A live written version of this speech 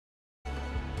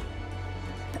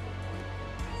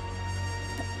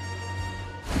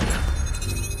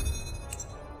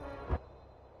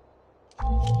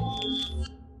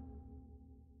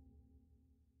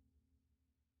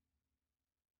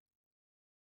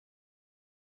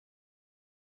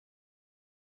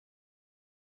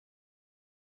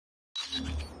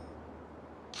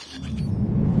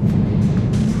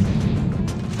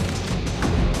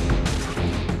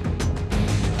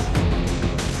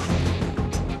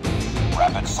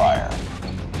rapid fire.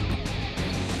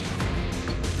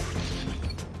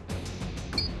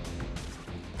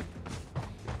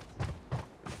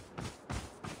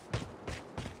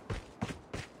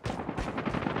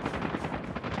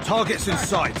 Targets in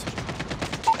sight.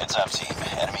 Heads up, team.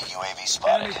 Enemy UAV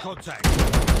spotted. Enemy contact.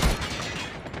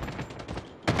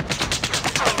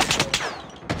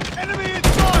 Enemy in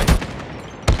sight!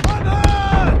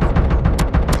 Unheard!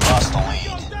 Lost the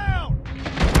lead.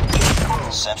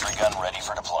 Sentry gun ready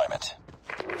for deployment.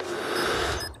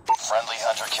 Friendly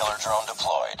hunter-killer drone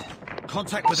deployed.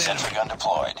 Contact with enemy. Sentry gun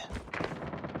deployed.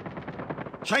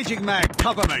 Changing mag,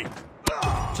 cover me.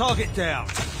 Target down.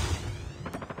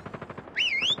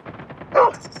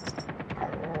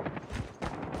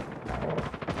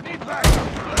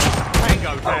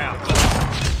 Tango down.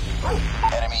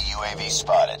 Enemy UAV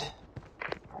spotted.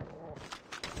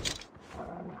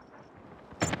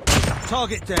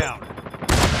 Target down.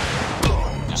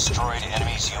 Destroyed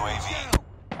enemy's UAV.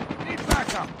 Need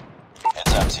backup.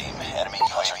 Heads up, team. Enemy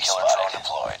hunter-killer drone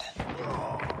deployed.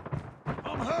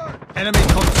 I'm hurt. Enemy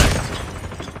contact.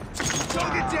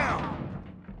 Target down.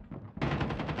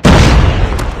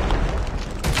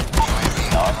 UAV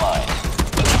online.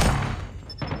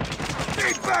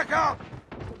 Need backup.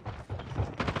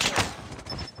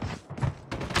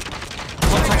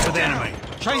 Contact with enemy.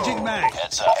 Changing mag.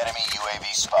 Heads up. Enemy UAV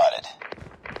spotted.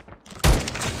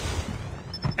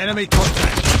 Enemy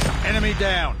contact. Enemy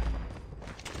down.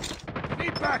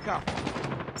 Need backup.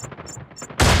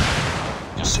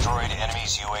 Destroyed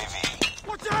enemy's UAV.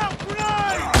 Watch out!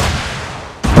 Grenade!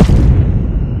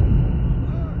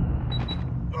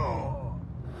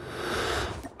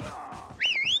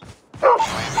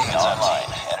 UAV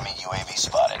online. Enemy UAV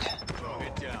spotted.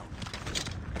 Get down.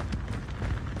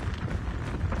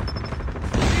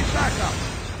 Need backup.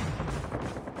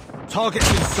 Targets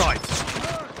in sight.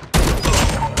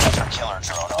 Hunter-killer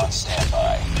drone on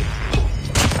standby.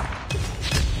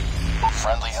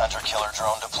 Friendly hunter-killer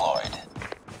drone deployed.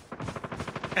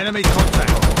 Enemy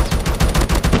contact.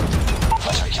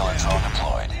 Hunter-killer drone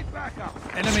deployed. Need backup.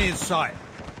 Enemy in sight.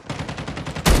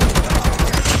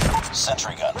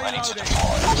 Sentry gun ready to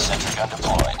deploy. Sentry gun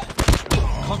deployed.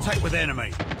 Contact with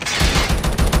enemy.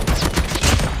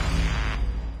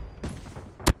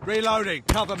 Reloading.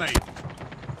 Cover me.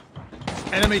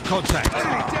 Enemy contact.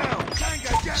 Enemy down. Tango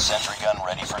down. Sentry gun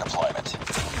ready for deployment.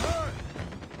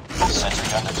 Sentry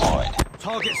gun deployed.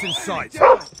 Targets in sight.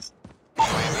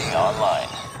 UAV online.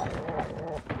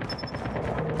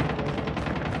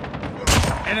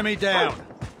 Enemy down.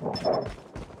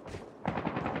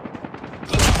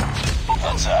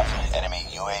 Heads up. Enemy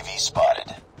UAV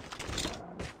spotted.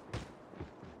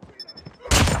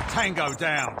 Tango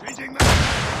down.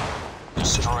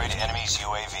 Destroyed enemy's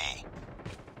UAV.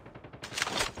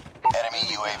 Enemy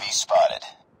UAV spotted.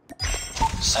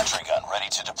 Sentry gun ready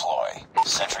to deploy.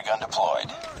 Sentry gun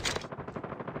deployed.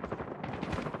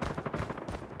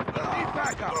 Need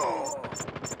backup.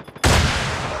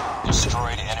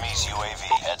 Destroyed enemy's UAV.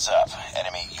 Heads up.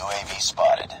 Enemy UAV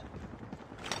spotted.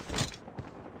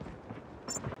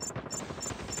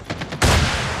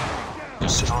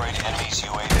 Destroyed enemy's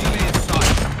UAV. Enemy in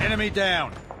sight. Enemy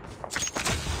down.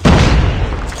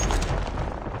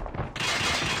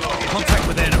 Contact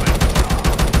with enemy.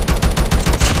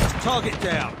 Target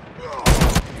down.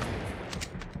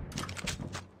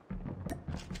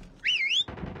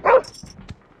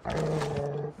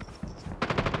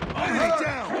 Enemy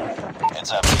down.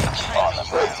 Heads up, team. On the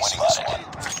move. Spotted.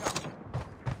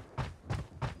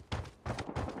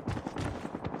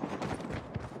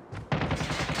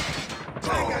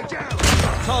 Target down.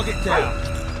 Target down.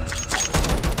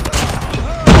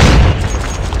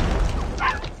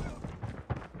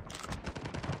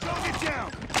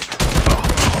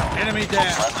 Enemy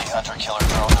down. Friendly hunter-killer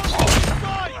drone deployed.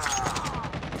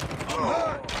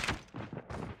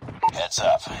 Heads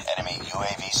up. Enemy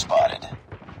UAV spotted.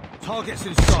 Targets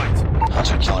in sight.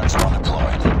 Hunter-killer drone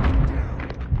deployed.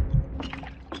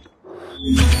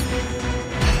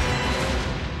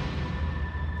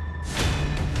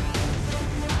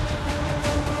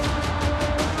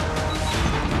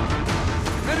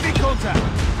 Enemy contact.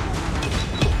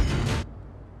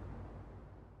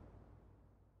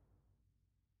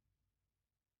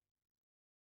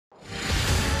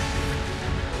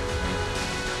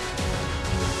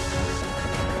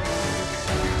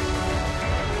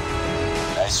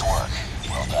 Nice work.